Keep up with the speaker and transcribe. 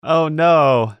Oh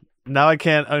no. Now I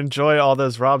can't enjoy all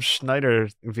those Rob Schneider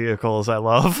vehicles I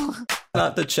love.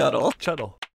 Not the Chuttle.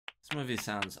 Chuttle. This movie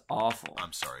sounds awful.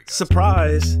 I'm sorry, guys.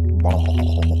 Surprise.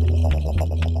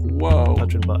 Whoa.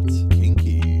 Touching butts.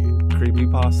 Kinky. Creepy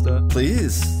pasta.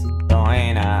 Please.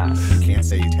 Join us. Can't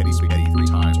say Teddy Spaghetti 3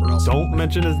 times or else. Don't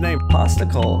mention his name.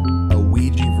 Posticle. A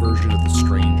Ouija version of The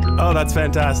Stranger. Oh, that's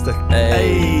fantastic.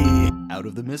 Hey. Out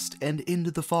of the mist and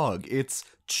into the fog, it's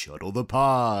Chuttle the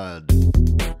Pod.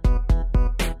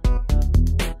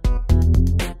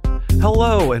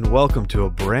 Hello and welcome to a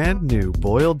brand new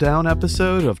boiled down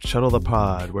episode of Chuttle the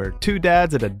Pod, where two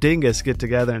dads and a dingus get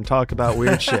together and talk about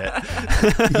weird shit.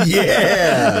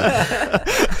 Yeah!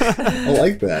 I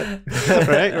like that.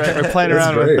 right? We're playing That's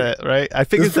around great. with it, right? I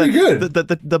figured That's pretty good.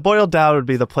 The boiled down would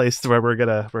be the place where we're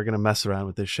gonna mess around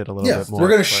with this shit a little Yeah, bit more. we're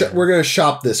gonna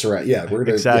shop this around. Yeah, we're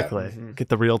gonna Exactly. yeah. Get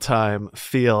the real time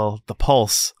feel, the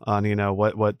pulse on,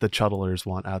 what the Chuttlers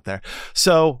want out there.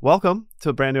 So welcome to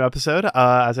a brand new episode.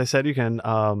 As I said, you can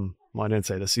I didn't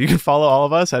say this. You can follow all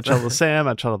of us at Chuttle the Sam,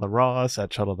 at Chuttle the Ross, at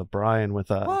Chuttle the Brian with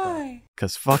Why?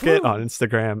 because fuck it on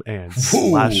Instagram and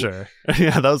Slasher.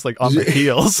 Yeah, that was like on the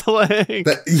heels. Like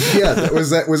That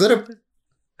was a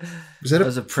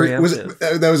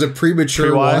preemptive. that was a premature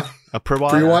Pre-Y? one. A pre-Y?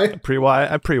 Pre-Y? Pre-Y.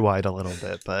 I pre-Y'd a little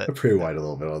bit, but I pre-wide a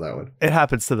little bit on that one. it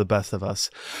happens to the best of us.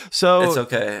 So It's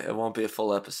okay. It won't be a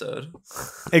full episode.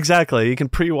 exactly. You can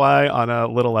pre-Y on a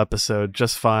little episode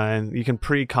just fine. You can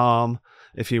pre-com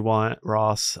if you want,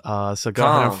 Ross. So go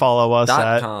ahead and follow us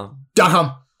at .com.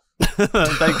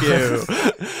 thank you.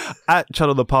 At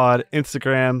Chuttle the Pod,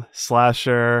 Instagram,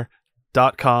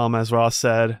 Slasher.com, as Ross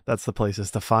said. That's the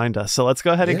places to find us. So let's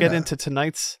go ahead and get Yeah. into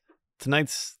tonight's I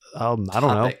don't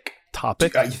know,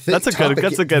 topic. You think That's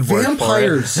a good word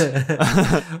vampires. for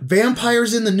it.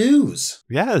 Vampires in the news.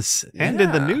 Yes, and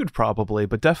in the Yeah. nude probably,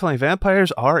 but definitely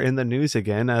vampires are in the news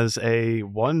again as a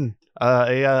little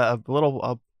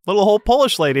whole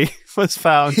Polish lady was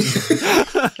found.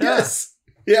 Yes.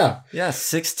 Yeah. Yeah,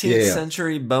 16th Yeah.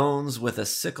 century bones with a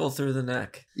sickle through the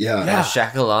neck. Yeah. And a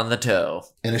shackle on the toe.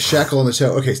 And a shackle on the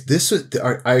toe. Okay, this was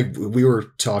we were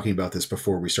talking about this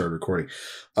before we started recording.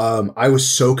 I was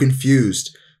so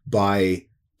confused by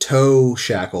toe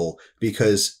shackle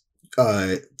because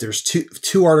there's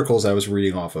two articles I was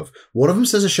reading off of. One of them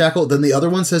says a shackle, then the other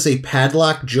one says a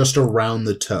padlock just around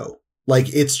the toe.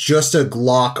 Like it's just a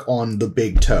lock on the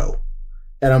big toe.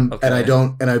 And I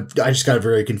just got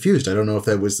very confused. I don't know if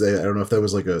that was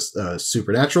like a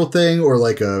supernatural thing or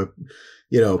like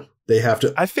they have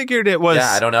to. I figured it was. Yeah,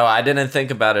 I don't know. I didn't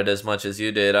think about it as much as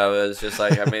you did. I was just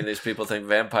like, these people think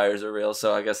vampires are real,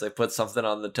 so I guess they put something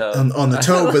on the toe. On the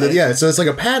toe, but then, yeah, so it's like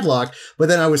a padlock. But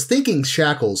then I was thinking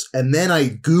shackles, and then I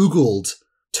Googled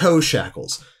toe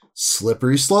shackles.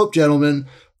 Slippery slope, gentlemen.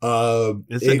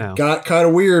 It now? got kind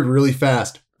of weird really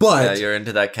fast. But Yeah, you're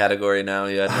into that category now.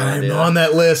 You had no I'm idea. on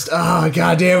that list. Oh,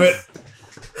 god damn it.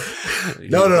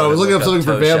 No. I was looking up something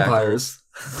for toe vampires.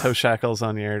 toe shackles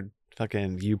on your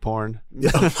fucking YouPorn.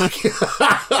 Oh my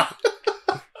god.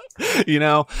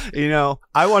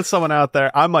 I want someone out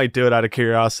there. I might do it out of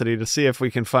curiosity to see if we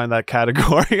can find that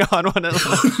category on one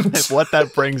of what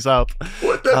that brings up.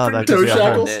 What that that toe could be a whole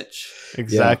shackles? Niche.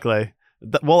 Exactly.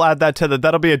 We'll add that to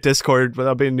that'll be a Discord.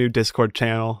 That'll be a new Discord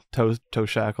channel. Toe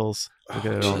shackles. We'll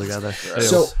get it all together.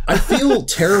 So I feel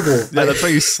terrible. Yeah, that's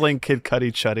where you sling Kid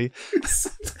Cudi Chuddy.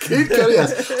 Kid Cudi,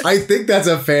 yes. I think that's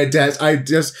a fantastic.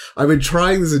 I've been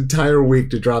trying this entire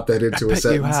week to drop that into a Bet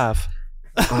sentence. you have.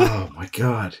 Oh my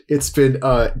god, it's been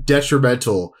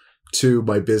detrimental to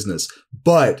my business,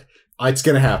 but it's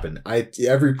gonna happen.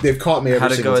 They've caught me every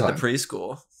How'd it single go time. at the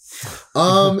preschool?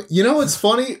 It's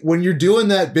funny when you're doing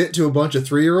that bit to a bunch of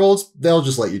 3-year-olds, they'll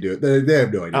just let you do it. They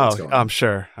have no idea what's going on. I'm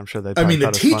sure they.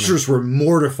 The teachers were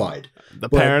mortified. The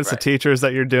parents, right. the teachers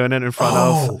that you're doing it in front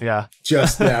of. Yeah.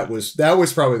 Just that was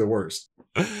probably the worst.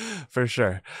 For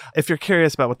sure. If you're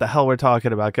curious about what the hell we're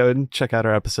talking about, go ahead and check out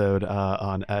our episode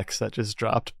on X that just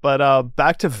dropped. But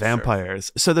back to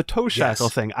vampires. So the toe shackle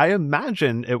thing, I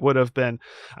imagine it would have been.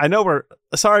 I know we're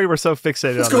so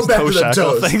fixated Let's on go this back toe to the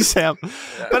shackle toes. thing, Sam.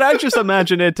 But I just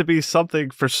imagine it to be something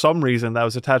for some reason that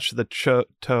was attached to the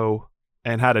toe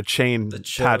and had a chain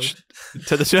attached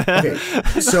to the Okay,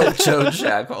 so Chode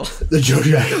shackle. the chode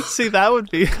shackle. See, that would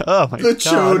be my The god.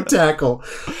 chode tackle.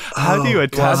 How do you You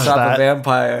want attach to stop a that?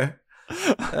 vampire?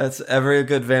 That's every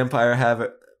good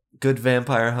vampire good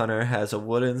vampire hunter has a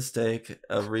wooden stake,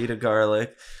 a reed of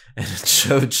garlic, and a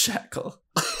chode shackle.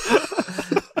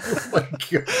 Oh my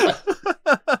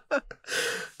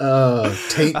god.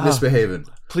 Taint misbehaving.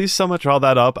 Please someone draw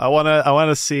that up. I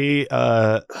wanna see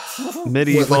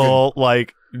medieval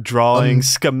like drawing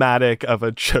schematic of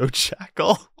a chode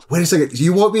shackle. Wait a second. Do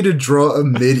you want me to draw a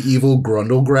medieval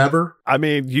Grundle grabber? I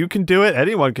mean, you can do it.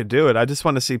 Anyone can do it. I just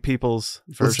want to see people's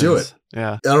versions. Let's do it.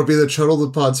 Yeah. That'll be the Chudle the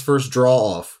Pod's first draw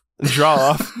off. Draw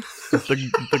off the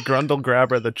Grundle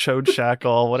grabber, the Chode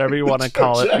Shackle, whatever you want to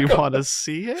call it. You want to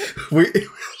see it?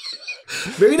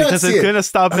 Maybe not because see it's it. going to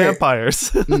stop vampires.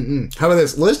 How about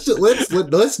this?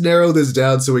 Let's narrow this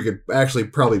down so we could actually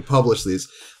probably publish these.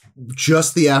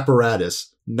 Just the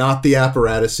apparatus, not the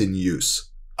apparatus in use.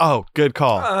 Oh, good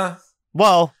call.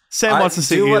 Well, Sam wants to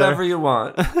see do either. whatever you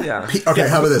want. Yeah. Okay,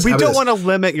 how about this? We don't want to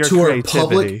limit your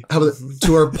creativity.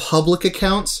 To our public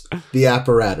accounts, the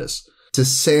apparatus. To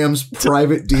Sam's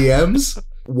private DMs,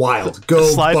 wild. Go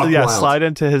slide, buck wild. Slide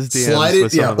into his DMs. Slide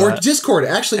it, or Discord.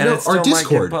 Actually, and no, it still our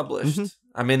Discord. Might get published.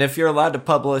 I mean, if you're allowed to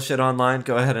publish it online,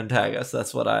 go ahead and tag us.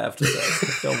 That's what I have to say.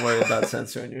 Don't worry about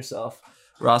censoring yourself.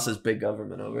 Ross is big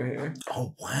government over here.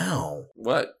 Oh, wow.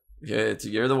 What? Yeah,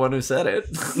 you're the one who said it.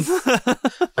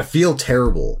 I feel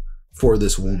terrible for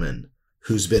this woman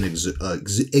who's been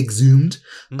exhumed.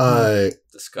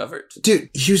 Discovered. Dude,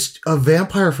 she was a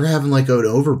vampire for having like a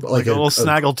little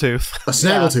snaggletooth. A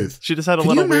snaggletooth. Yeah, she just had a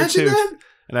little weird tooth. That?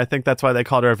 And I think that's why they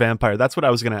called her a vampire. That's what I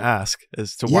was going to ask,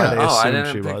 as to why they assumed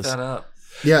she was. That up.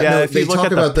 Yeah, no, if they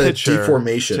talk about the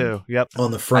deformation too. Yep.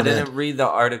 On the front end. I didn't read the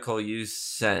article you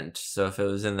sent, so if it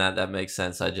was in that makes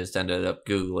sense. I just ended up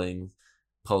Googling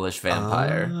Polish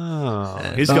vampire.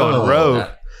 Oh, he's going rogue.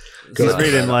 He's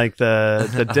reading like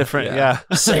the different,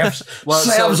 Sam's so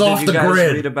off did the you guys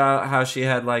grid. Read about how she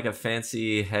had like a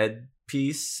fancy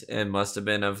headpiece and must have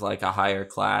been of like a higher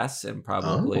class and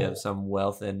probably of some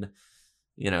wealth and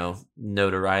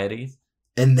notoriety.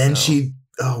 And then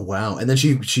and then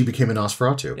she became a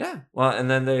Nosferatu. Yeah. Well,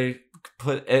 and then they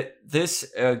put it. This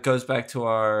goes back to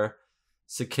our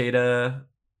Cicada.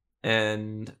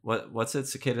 And what's it?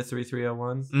 Cicada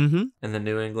 3301? Mm-hmm. And the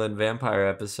New England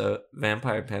Vampire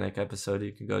Panic episode.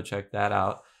 You can go check that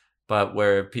out. But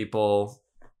where people,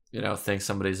 think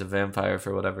somebody's a vampire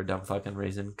for whatever dumb fucking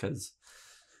reason, because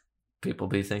people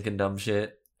be thinking dumb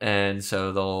shit. And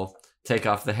so they'll take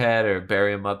off the head or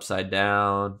bury them upside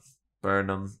down, burn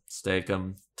them, stake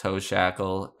them, toe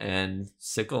shackle, and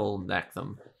sickle neck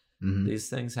them. Mm-hmm. These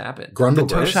things happen. The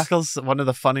toe shackle's one of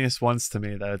the funniest ones to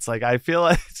me, though. It's like, I feel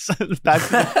like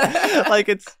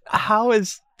how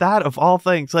is that of all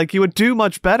things? Like, you would do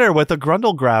much better with a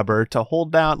Grundle grabber to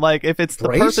hold down. Like, if it's the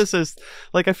purpose is,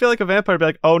 like, I feel like a vampire would be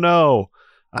like, oh no,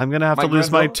 I'm going to have to lose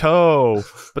my toe.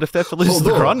 But if they have to lose the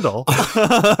Grundle.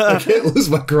 I can't lose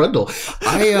my Grundle.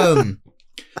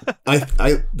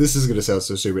 I this is gonna sound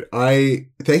so stupid. I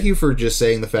thank you for just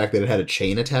saying the fact that it had a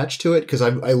chain attached to it, because I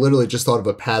literally just thought of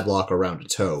a padlock around a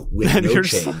toe with no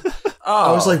chain.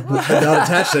 I was like, not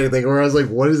attached to anything. Or I was like,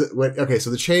 what is it? Okay, so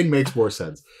the chain makes more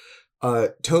sense.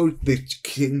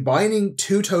 Combining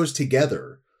two toes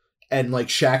together and like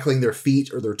shackling their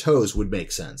feet or their toes would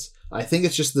make sense. I think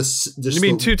it's just this. You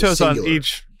mean two toes on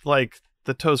each, like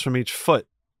the toes from each foot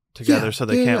together, so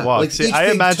they can't walk. Like, see,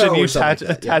 I imagine you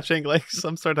attaching like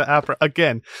some sort of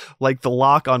again, like the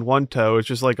lock on one toe is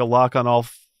just like a lock on all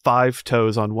 5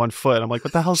 toes on one foot. I'm like,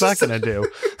 what the hell's that gonna do?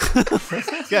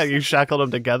 Yeah, you shackled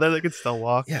them together, they could still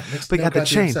walk. Yeah, but the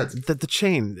chain, the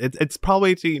chain, it's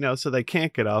probably to, so they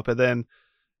can't get up, and then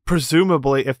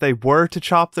presumably if they were to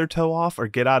chop their toe off or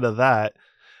get out of that,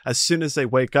 as soon as they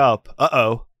wake up,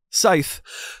 scythe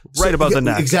above the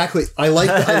neck. Exactly. I like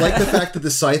the fact that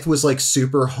the scythe was like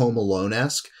super Home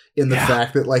Alone-esque in the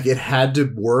fact that like it had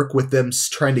to work with them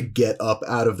trying to get up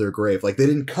out of their grave. Like they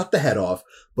didn't cut the head off,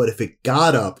 but if it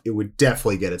got up, it would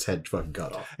definitely get its head fucking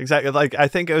cut off. Exactly. Like I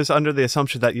think it was under the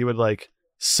assumption that you would like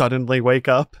suddenly wake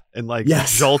up and like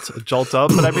jolt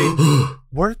up. But I mean,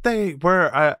 were they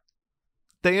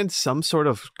in some sort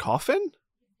of coffin?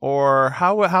 Or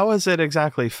how is it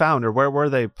exactly found, or where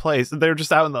were they placed? They were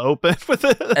just out in the open with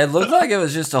it. It looked like it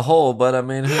was just a hole, but I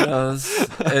mean, who knows?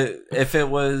 If it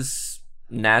was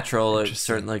natural, it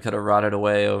certainly could have rotted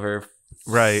away over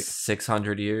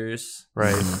 600 years.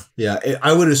 Right. Yeah,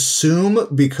 I would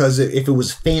assume, because if it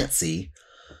was fancy,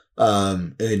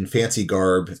 in fancy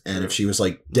garb, and if she was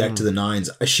like decked to the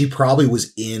nines, she probably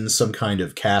was in some kind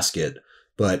of casket.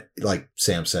 But like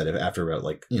Sam said, after about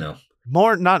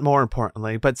not more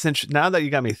importantly, but since now that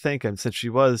you got me thinking, since she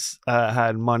was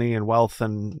had money and wealth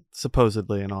and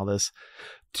supposedly and all this,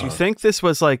 do you think this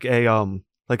was like a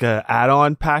like a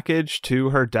add-on package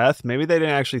to her death. Maybe they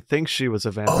didn't actually think she was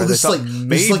a vampire. this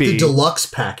is like the deluxe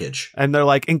package. And they're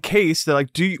like, in case, they're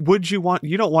like, you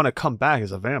don't want to come back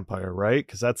as a vampire, right?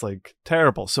 Because that's like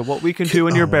terrible. So what we can do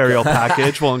in your burial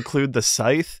package will include the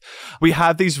scythe. We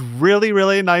have these really,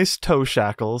 really nice toe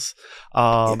shackles.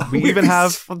 We even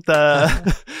have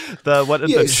the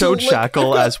chode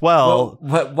shackle as well.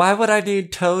 Why would I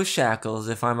need toe shackles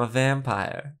if I'm a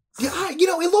vampire? Yeah,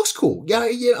 it looks cool. Yeah.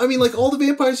 I mean, like all the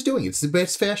vampires are doing it. It's the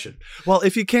best fashion. Well,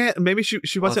 if you can't, maybe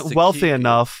she wasn't wealthy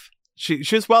enough. She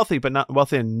was wealthy, but not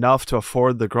wealthy enough to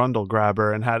afford the Grundle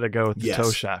grabber, and had to go with the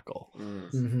toe shackle.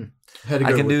 Mm-hmm.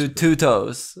 I can do 2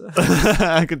 toes.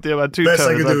 I can do about 2 toes. Best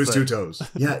I can do is 2 toes.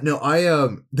 Yeah, no,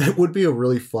 that would be a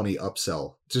really funny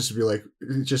upsell. Just to be like,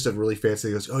 just a really fancy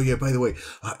thing. Goes, oh yeah, by the way,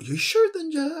 you sure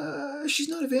then she's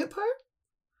not a vampire?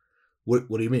 What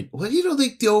do you mean? Well,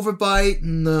 the overbite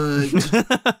and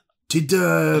did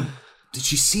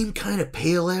she seem kind of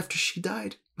pale after she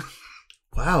died?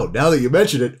 Wow, now that you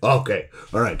mention it, okay,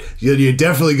 all right, you're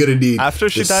definitely gonna need after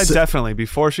she died, definitely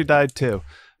before she died too.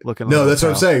 Looking no, that's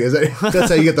pale. What I'm saying. That's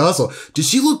how you get the hustle. Did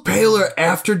she look paler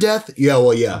after death? Yeah,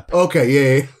 well, yeah. Okay,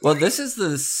 yeah. Well, this is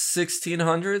the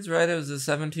 1600s, right? It was the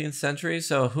 17th century,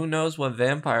 so who knows what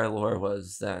vampire lore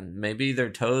was then? Maybe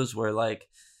their toes were like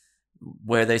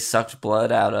where they sucked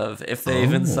blood out of, if they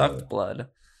even sucked blood.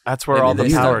 That's where all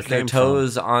the power came their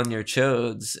toes from. On your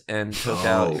chodes and took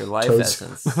out your life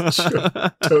essence.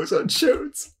 Toes on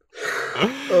chodes.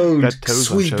 Oh,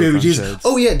 sweet baby Jesus.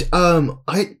 Oh yeah.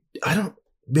 I don't.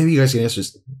 Maybe you guys can answer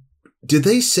this. Did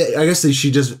they say? I guess they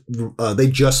just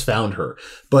found her,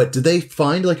 but did they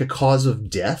find like a cause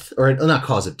of death, or not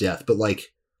cause of death, but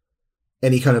like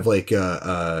any kind of like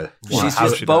she's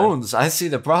just bones. I see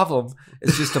the problem.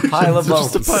 It's just a pile of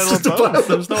bones. Just a pile of bones.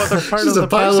 There's no other part of the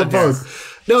pile of bones.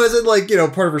 No, is it like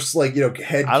part of her like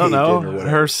head? I don't know.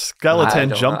 Her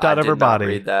skeleton jumped out of her body.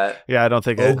 Read that. Yeah, I don't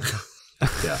think it.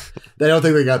 Yeah, I don't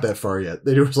think they got that far yet.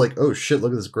 They were just like, oh shit,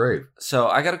 look at this grave. So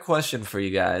I got a question for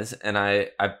you guys, and I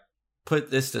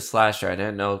put this to Slasher. I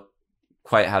didn't know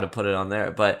quite how to put it on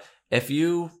there, but if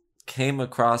you came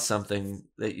across something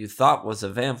that you thought was a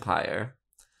vampire,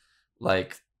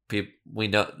 like we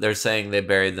know they're saying they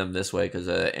buried them this way because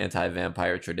of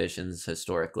anti-vampire traditions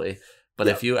historically, but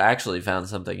if you actually found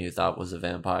something you thought was a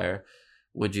vampire,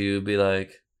 would you be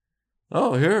like,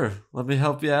 oh, here, let me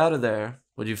help you out of there?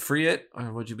 Would you free it,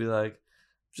 or would you be like,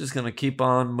 I'm just gonna keep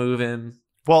on moving?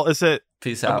 Well, is it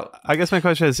peace out? I guess my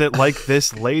question is it like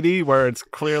this lady where it's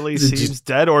clearly seems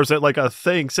dead, or is it like a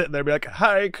thing sitting there be like,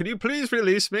 hi, could you please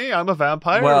release me? I'm a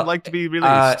vampire. I'd like to be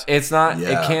released. It's not.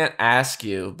 Yeah. It can't ask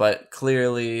you, but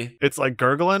clearly it's like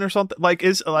gurgling or something. Like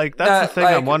that's the thing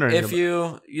I'm wondering. If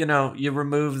you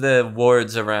remove the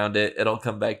wards around it, it'll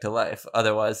come back to life.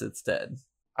 Otherwise, it's dead.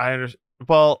 I understand.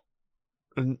 Well,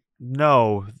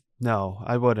 no,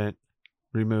 I wouldn't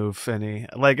remove any.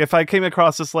 Like if I came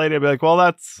across this lady, I'd be like, well,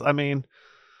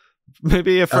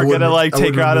 maybe if we're gonna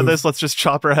take her out of this, let's just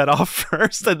chop her head off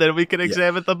first, and then we can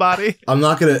examine the body. I'm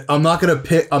not gonna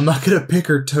pick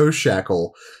her toe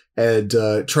shackle and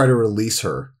try to release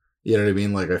her. You know what I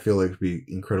mean? Like I feel like it'd be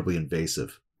incredibly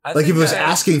invasive. Like if it was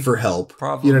asking for help,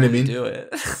 you know what I mean? Do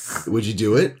it. Would you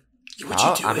do it?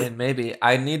 I mean, maybe.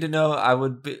 I need to know. I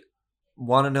would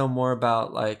want to know more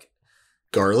about like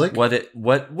garlic.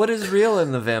 What is real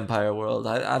in the vampire world?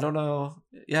 I don't know.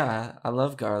 Yeah, I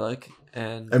love garlic,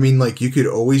 and I mean, like you could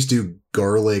always do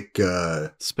garlic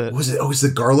spit. What was it? Oh, was the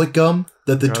garlic gum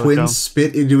that the twins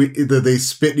spit into? They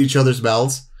spit in each other's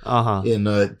mouths. In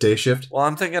Day Shift. Well,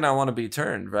 I'm thinking I want to be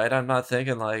turned, right? I'm not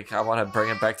thinking like I want to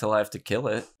bring it back to life to kill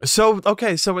it. So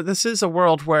this is a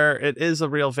world where it is a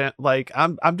real like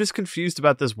I'm just confused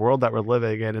about this world that we're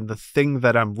living in and the thing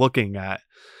that I'm looking at.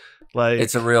 Like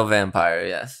it's a real vampire,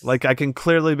 yes. Like I can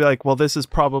clearly be like, well, this is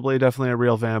probably definitely a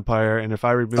real vampire, and if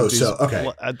I remove these, so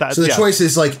the choice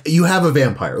is like you have a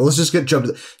vampire. Let's just jump.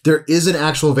 There is an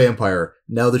actual vampire.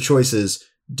 Now the choice is,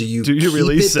 do you keep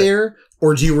release it there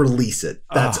or do you release it?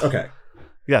 That's okay.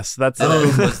 Yes, that's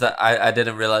was that. I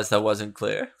didn't realize that wasn't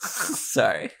clear.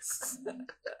 Sorry.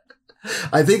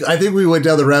 I think we went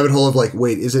down the rabbit hole of like,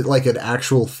 wait, is it like an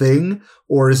actual thing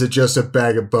or is it just a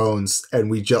bag of bones and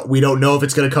we don't know if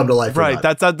it's going to come to life right, or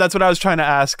not? That's what I was trying to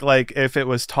ask, like if it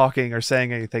was talking or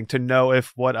saying anything to know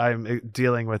if what I'm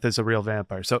dealing with is a real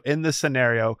vampire. So in this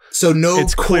scenario,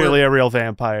 it's clearly a real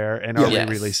vampire, and are we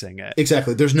releasing it?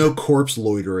 Exactly. There's no corpse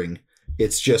loitering.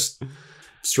 It's just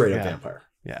straight up vampire.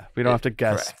 Yeah, we don't have to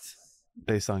guess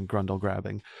based on Grundle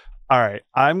grabbing. All right,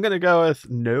 I'm going to go with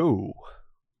no.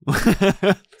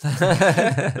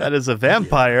 That is a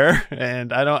vampire,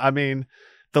 and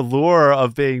the lure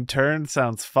of being turned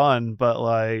sounds fun, but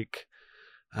like,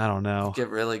 I don't know. Get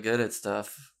really good at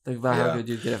stuff. Think about Yeah. how good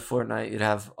you'd get at Fortnite. You'd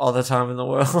have all the time in the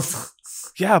world.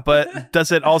 Yeah, but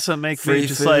does it also make Free me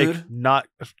just food? like not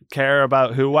care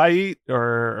about who I eat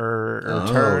or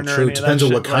turn? Or true. any of that Depends on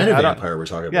shit? what kind Like, of I don't- vampire we're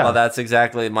talking about. Yeah. Well, that's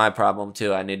exactly my problem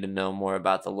too. I need to know more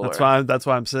about the lore. That's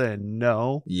why I'm saying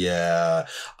no. Yeah,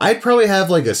 I'd probably have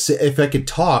like if I could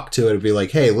talk to it, it'd be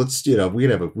like, hey, let's we could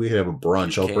have a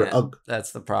brunch. You I'll, can't.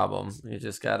 That's the problem. You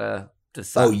just gotta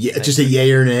decide. oh yeah, just a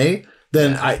yay or nay.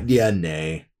 Then Yeah.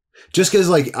 nay. Just because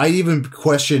like I even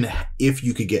question if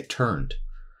you could get turned.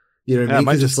 You know what Yeah, I it mean?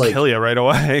 might 'Cause just it's like kill you right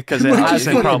away because Well, I just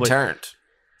think fucking probably turned.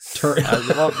 turn.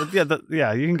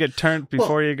 yeah, you can get turned Well,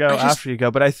 before you go, I just- after you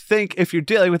go. But I think if you're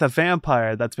dealing with a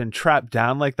vampire that's been trapped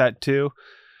down like that too,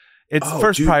 its Oh,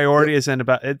 first dude, priority isn't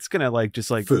about. It's gonna like just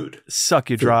like Food. suck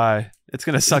you Food. dry. It's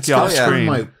gonna suck It's you off gonna turn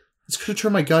screen. It's gonna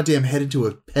turn my goddamn head into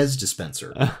a Pez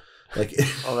dispenser. Like,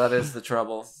 Oh, that is the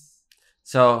trouble.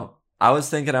 So I was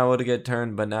thinking I would get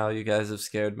turned, but now you guys have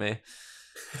scared me.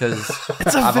 Because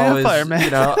It's a I've vampire, always,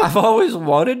 man. I've always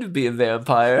wanted to be a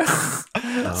vampire.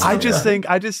 I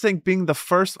just think being the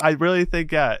first. I really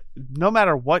think no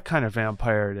matter what kind of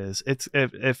vampire it is, it's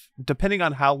if depending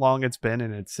on how long it's been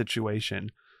in its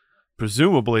situation,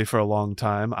 presumably for a long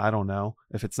time. I don't know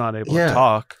if it's not able Yeah. to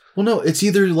talk. well, no, it's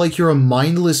either like you're a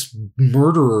mindless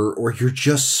murderer or you're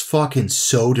just fucking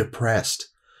so depressed.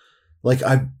 Like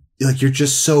you're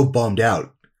just so bummed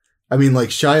out. I mean,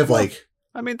 like shy of like.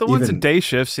 I mean, the ones Even- in day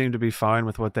shift seem to be fine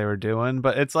with what they were doing,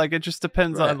 but it's like it just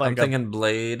depends Right, on like I'm thinking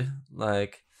Blade,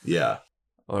 Yeah.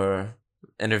 or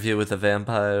Interview with a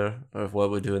Vampire, or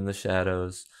What We Do in the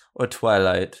Shadows, or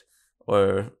Twilight,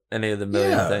 or any of the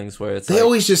million Yeah. things where it's They like,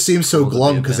 always just seem so cool to be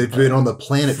glum a because they've vampire. been on the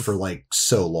planet for like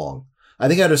so long. I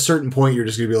think at a certain point you're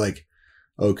just gonna be like,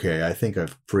 okay, I think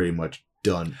I've pretty much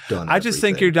done. I just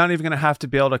think everything. you're not even going to have to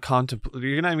be able to contemplate.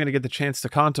 You're not even going to get the chance to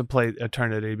contemplate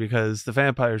eternity because the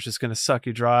vampire is just going to suck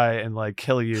you dry and like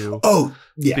kill you Oh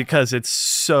yeah. because it's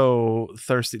so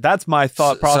thirsty. That's my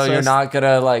thought process. So you're not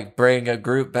gonna like bring a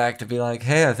group back to be like,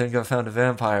 hey, I think I found a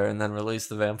vampire, and then release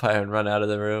the vampire and run out of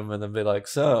the room, and then be like,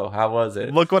 so how was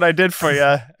it? Look what I did for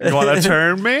you. You want to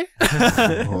turn me?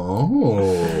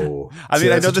 Oh. I See,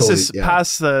 mean, I that's know a this totally- is yeah.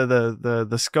 past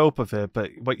the scope of it, but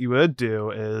what you would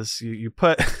do is you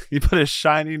put a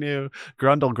shiny new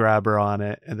Grundle grabber on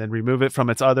it, and then remove it from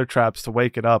its other traps to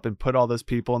wake it up, and put all those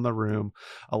people in the room,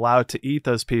 allow it to eat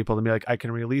those people, and be like, I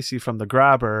can release you from the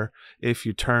grabber if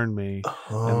you turn me.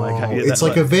 Oh, like how you- it's that-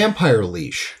 like a vampire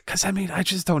leash. Because I mean, I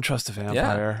just don't trust a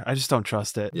vampire. I just don't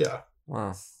trust it. Yeah.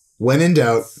 Wow. When in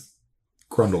doubt,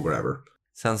 Grundle grabber.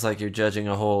 Sounds like you're judging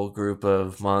a whole group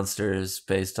of monsters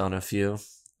based on a few.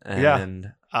 Yeah. And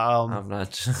Um, I'm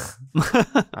not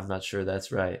I'm not sure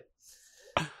that's right.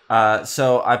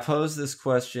 So I posed this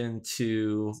question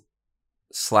to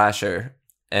Slasher,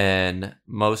 and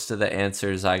most of the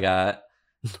answers I got,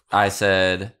 I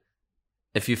said,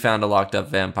 if you found a locked up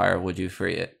vampire, would you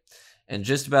free it? And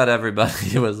just about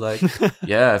everybody was like,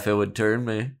 yeah, if it would turn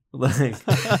me. Like,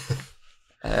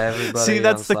 everybody see,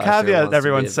 that's on the Slasher caveat wants to be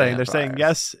everyone's a saying. They're saying vampire.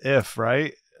 yes if,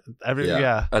 right? Yeah.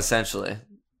 Yeah. Essentially,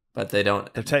 but they don't.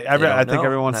 I they think don't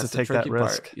everyone know. wants That's to the take that tricky part.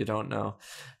 risk. You don't know.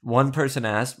 One person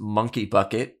asked, Monkey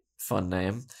Bucket, fun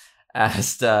name,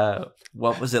 asked,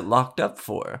 what was it locked up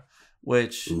for?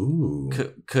 Which Ooh.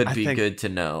 could I be think- good to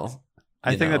know.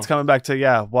 I you think that's know. coming back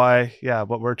to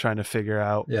what we're trying to figure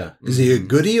out. Yeah. Is he a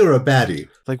goodie or a baddie?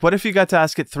 Like, what if you got to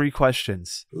ask it 3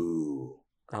 questions, Ooh.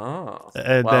 Oh,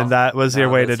 and well, then that was your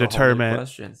now way to that's a whole new determine?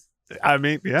 question. I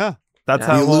mean, yeah, that's Yeah.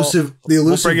 how The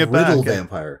elusive bring it back. riddle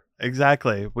vampire.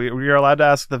 exactly. We're allowed to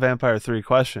ask the vampire 3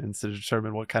 questions to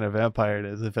determine what kind of vampire it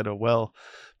is. If it will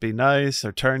be nice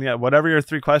or turn you, whatever your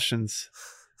 3 questions,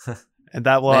 and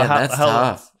that will Man, that's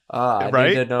tough. I right?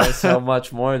 need to know so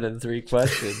much more than 3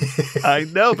 questions. I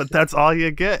know, but that's all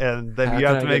you get, and then How you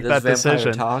can have to I make get that this vampire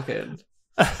decision. Talking.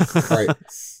 All right.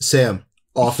 Sam,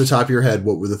 off the top of your head,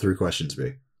 what would the 3 questions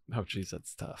be? Oh, jeez,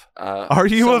 that's tough. Are Are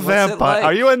you a vampire?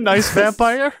 Are you a nice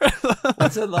vampire?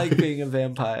 What's it like being a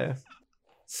vampire?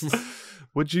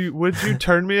 Would you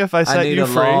turn me if I I set need you a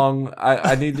free? long.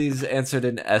 I need these answered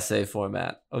in essay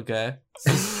format. Okay.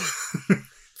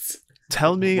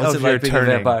 Tell me What's of it your like being a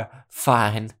turning. vampire?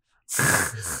 Fine.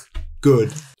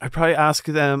 Good. I probably ask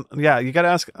them. Yeah, you gotta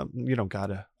ask. You don't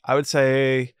gotta. I would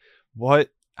say,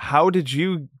 how did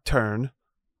you turn?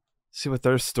 See what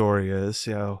their story is.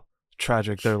 See how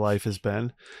tragic their life has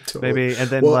been. Totally. Maybe, and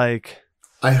then Well, like,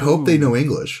 I hope they Ooh. know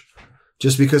English.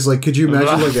 Just because, like, could you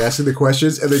imagine like asking the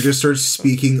questions and they just start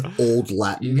speaking old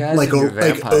Latin, You guys like and your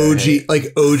like vampire OG hate. like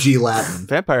OG Latin?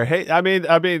 vampire hate. I mean,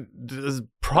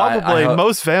 Probably I hope-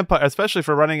 most vampire, especially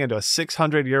for running into a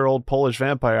 600-year-old Polish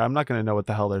vampire. I'm not going to know what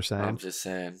the hell they're saying. I'm just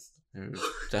saying,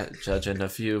 judging a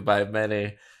few by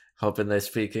many, hoping they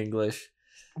speak English.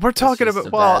 We're talking just about. a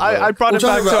Well, bad look. I brought We're it back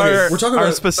talking to about- okay, our, we're talking our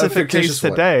about specific a fictitious case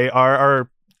one. today. Our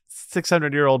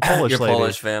 600-year-old Polish Your lady.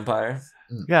 Polish vampire.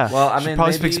 Yeah. Well, I she mean,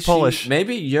 probably maybe speaks Polish.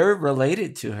 Maybe you're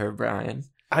related to her, Brian.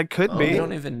 I could Oh, be We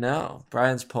don't even know.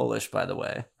 Brian's Polish, by the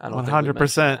way. I don't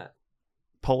 100% think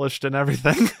Polished and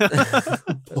everything. we mentioned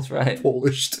that. That's right.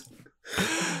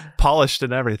 Polished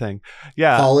and everything.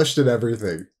 Yeah. Polished and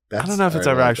everything. I don't know if it's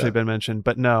ever actually been mentioned,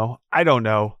 but no, I don't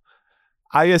know.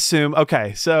 I assume.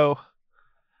 Okay, so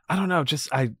I don't know.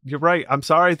 You're right. I'm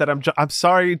sorry that I'm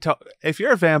sorry to. If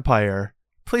you're a vampire,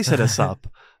 please hit us up.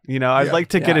 I'd Yeah. like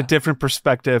to get a Yeah. different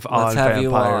perspective Let's on have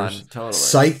you vampires. on.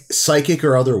 Totally. Psychic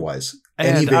or otherwise.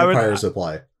 Any And I would- vampires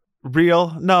apply.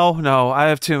 Real? No. I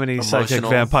have too many psychic Emotional.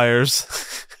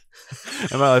 vampires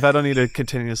in my life. I don't need to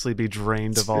continuously be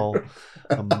drained of all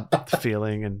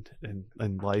feeling and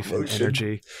life and Emotion.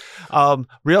 energy.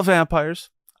 Real vampires,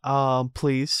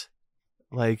 please.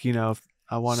 Like, if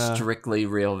I want to. Strictly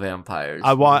real vampires.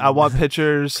 I want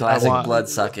pictures. Classic I want blood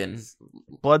sucking.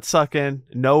 blood sucking.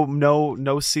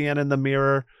 No seeing in the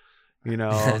mirror.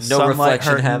 No sunlight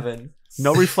reflection hurting. having.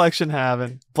 No reflection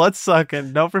having, blood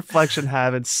sucking, no reflection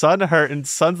having, sun hurting,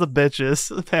 sons of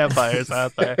bitches, vampires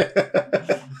out there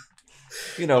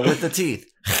With the teeth.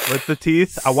 with the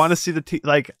teeth. I want to see the teeth,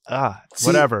 See,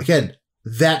 whatever. Again,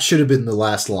 that should have been the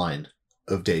last line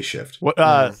of Day Shift. What,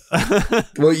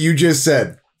 What you just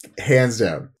said, hands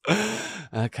down.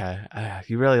 okay,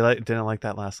 you really didn't like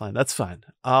that last line. That's fine.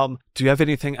 Do you have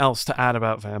anything else to add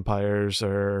about vampires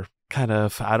or kind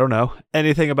of, I don't know,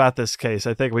 anything about this case?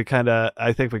 I think we cracked it.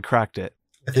 I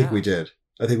think Yeah. we did.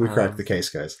 I think we cracked the case,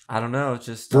 guys. I don't know.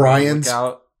 Just Brian's- look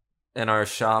out in our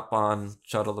shop on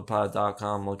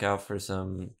shuttlethepod.com. Look out for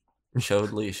some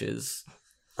chode leashes.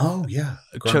 Oh yeah,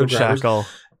 Chode shackle.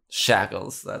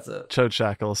 Shackles. That's it. Chode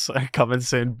shackles are coming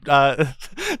soon.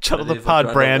 Shuttle the Medieval Pod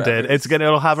Grundle branded. Records.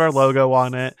 It'll have our logo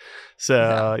on it, so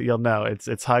Yeah. you'll know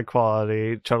it's high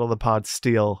quality. Shuttle the Pod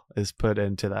steel is put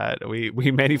into that. We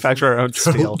manufacture our own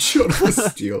steel. Shuttle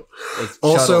steel. It's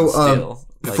Also, chuttled steel.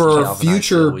 Like for Calvin a and future-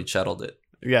 Steel, we chuttled it.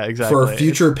 Yeah, exactly. For a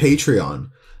future Patreon,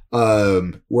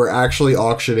 we're actually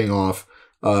auctioning off.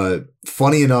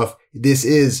 Funny enough, this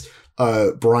is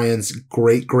Brian's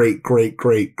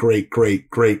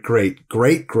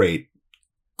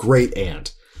great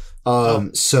aunt. So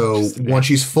interesting. once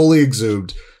she's fully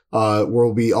exhumed,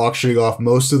 we'll be auctioning off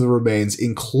most of the remains,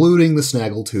 including the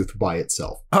snaggletooth by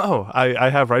itself. Oh, I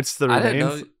have rights to the I didn't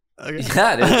remains. know. Yeah,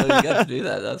 I didn't know you got to do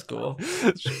that. That's cool.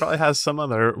 She probably has some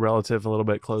other relative a little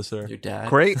bit closer. Your dad.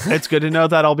 Great. It's good to know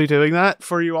that I'll be doing that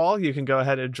for you all. You can go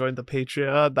ahead and join the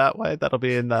Patreon that way. That'll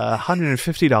be in the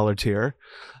 $150 tier.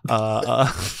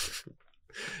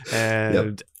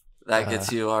 And That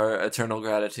gets you our eternal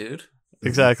gratitude.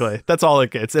 exactly. That's all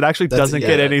it gets. It actually doesn't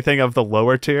get anything of the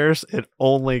lower tiers. It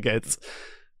only gets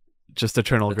just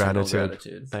eternal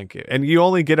gratitude. Thank you. And you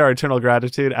only get our eternal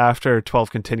gratitude after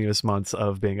 12 continuous months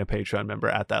of being a Patreon member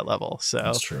at that level. So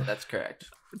That's true. That's correct.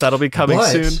 that'll be coming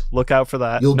But soon. Look out for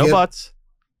that. you'll No get- buts.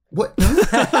 What?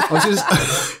 I was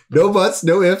just no buts,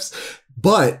 no ifs.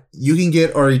 But you can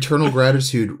get our eternal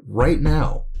gratitude right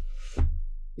now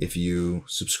if you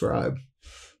subscribe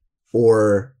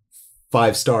or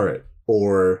 5-star it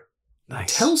or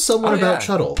Nice. tell someone Oh, about yeah.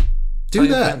 Shuttle. Tell Do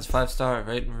your that. friends, 5-star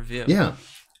rate and review. Yeah.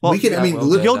 Well, we can. yeah, I mean, well,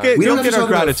 look, You'll get we don't you'll have to get our talk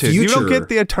about gratitude. You don't future- get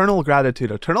the eternal gratitude.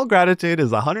 Eternal gratitude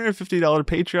is a $150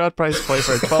 Patreon price point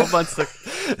for a 12 months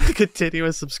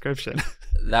continuous subscription.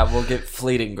 That will get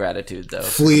fleeting gratitude, though.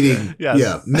 fleeting. Yes.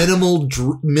 Yeah. Minimal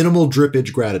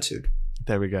drippage gratitude.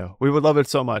 There we go. We would love it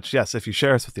so much. Yes, if you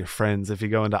share us with your friends, if you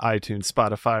go into iTunes,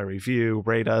 Spotify, review,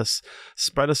 rate us,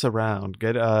 spread us around,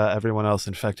 get everyone else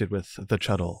infected with the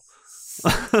Chuttle.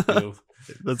 Ew. Shuttle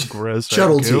That's gross. right?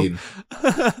 Goo. team.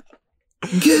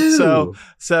 Goo.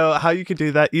 So how you can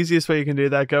do that, easiest way you can do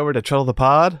that, go over to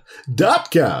 .com.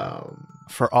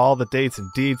 for all the dates and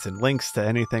deets and links to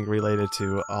anything related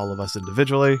to all of us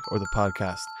individually or the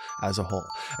podcast as a whole.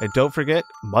 And don't forget,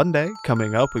 Monday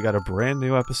coming up, we got a brand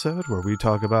new episode where we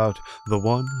talk about the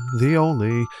one, the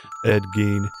only Ed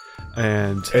Gein.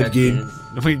 And Ed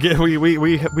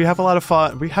Gein. we have a lot of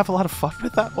fun. We have a lot of fun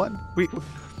with that one.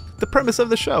 The premise of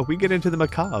the show, we get into the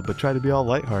macabre, but try to be all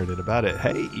lighthearted about it.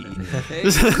 Hey.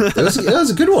 That was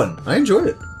a good one. I enjoyed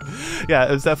it. Yeah,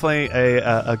 it was definitely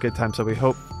a good time. So we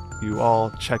hope you all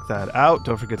check that out.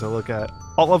 Don't forget to look at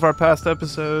all of our past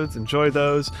episodes. Enjoy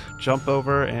those. Jump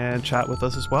over and chat with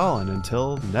us as well. And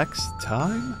until next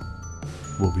time,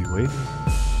 we'll be waiting.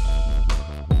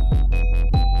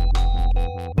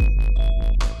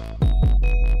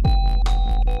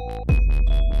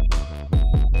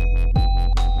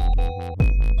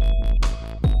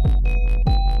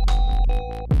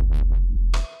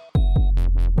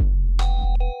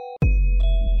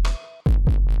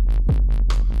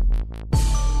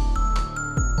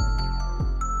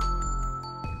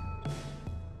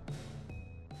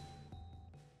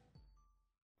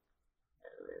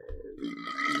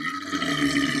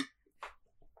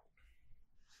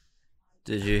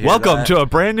 Did you hear Welcome that? to a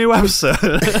brand new episode.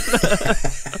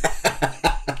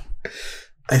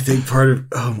 I think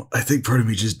part of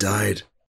me just died.